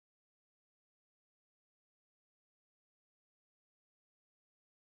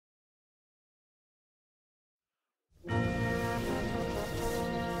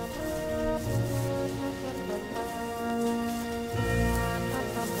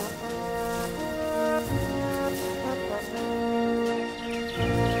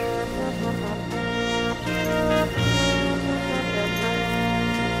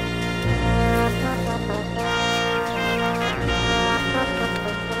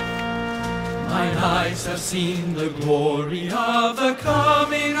Mine eyes have seen the glory of the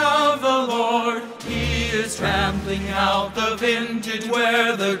coming of the Lord. He is trampling out the vintage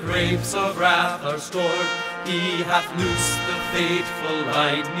where the grapes of wrath are stored. He hath loosed the fateful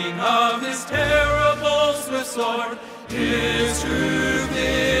lightning of his terrible swift sword. His truth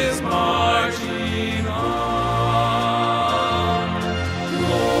is marching on.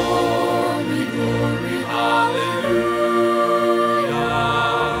 Glory, glory, hallelujah.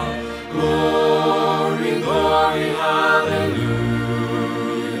 Glory, glory, hallelujah.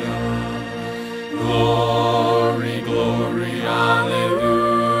 Glory, glory, hallelujah.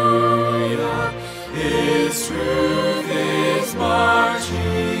 His truth is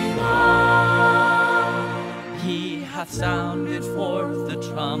marching on. He hath sounded forth the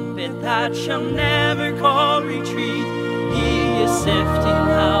trumpet that shall never call retreat. He is sifting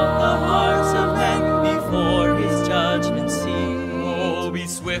out the hearts of men before his judgment seat. Oh, be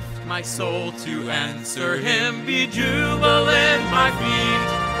swift, my soul, to answer him. Be jubilant, my feet.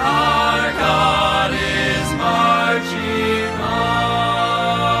 Our God is marching on.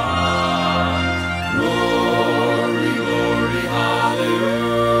 Glory, glory, hallelujah.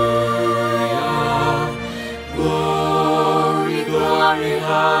 Glory, glory,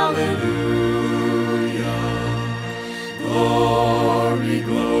 hallelujah. Glory,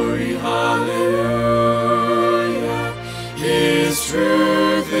 glory, hallelujah. His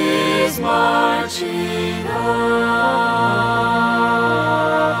truth is marching on.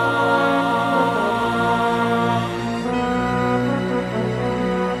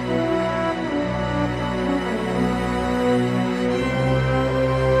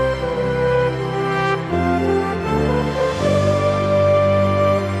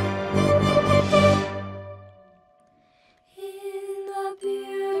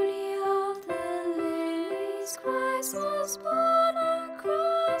 Christ was born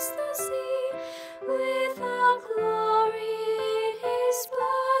across the sea, with a glory in his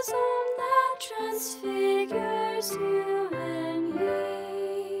bosom that transfigures you and me.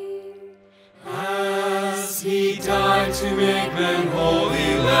 As he died to make men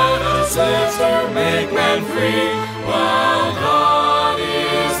holy, let us live to make men free, while God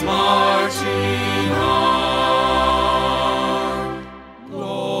is marching on.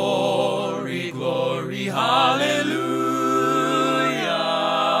 Glory, glory, hallelujah.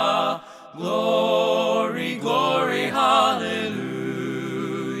 Glory, glory, hallelujah.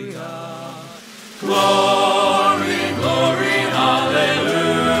 Glory, glory, hallelujah.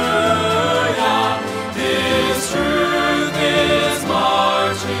 His truth is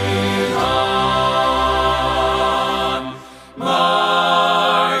marching on,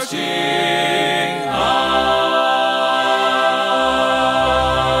 marching on.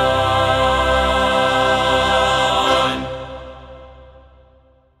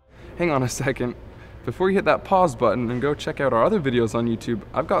 Hang on a second. Before you hit that pause button and go check out our other videos on YouTube,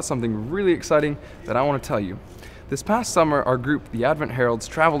 I've got something really exciting that I want to tell you. This past summer, our group, the Advent Heralds,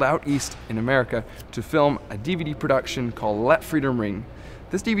 traveled out east in America to film a DVD production called Let Freedom Ring.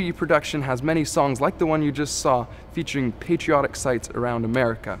 This DVD production has many songs like the one you just saw, featuring patriotic sites around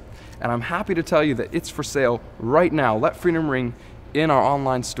America. And I'm happy to tell you that it's for sale right now, Let Freedom Ring, in our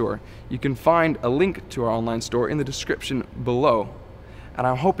online store. You can find a link to our online store in the description below. And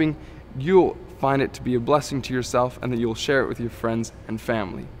I'm hoping you'll find it to be a blessing to yourself and that you'll share it with your friends and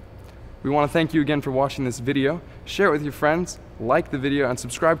family. We want to thank you again for watching this video. Share it with your friends, like the video, and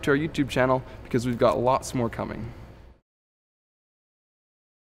subscribe to our YouTube channel because we've got lots more coming.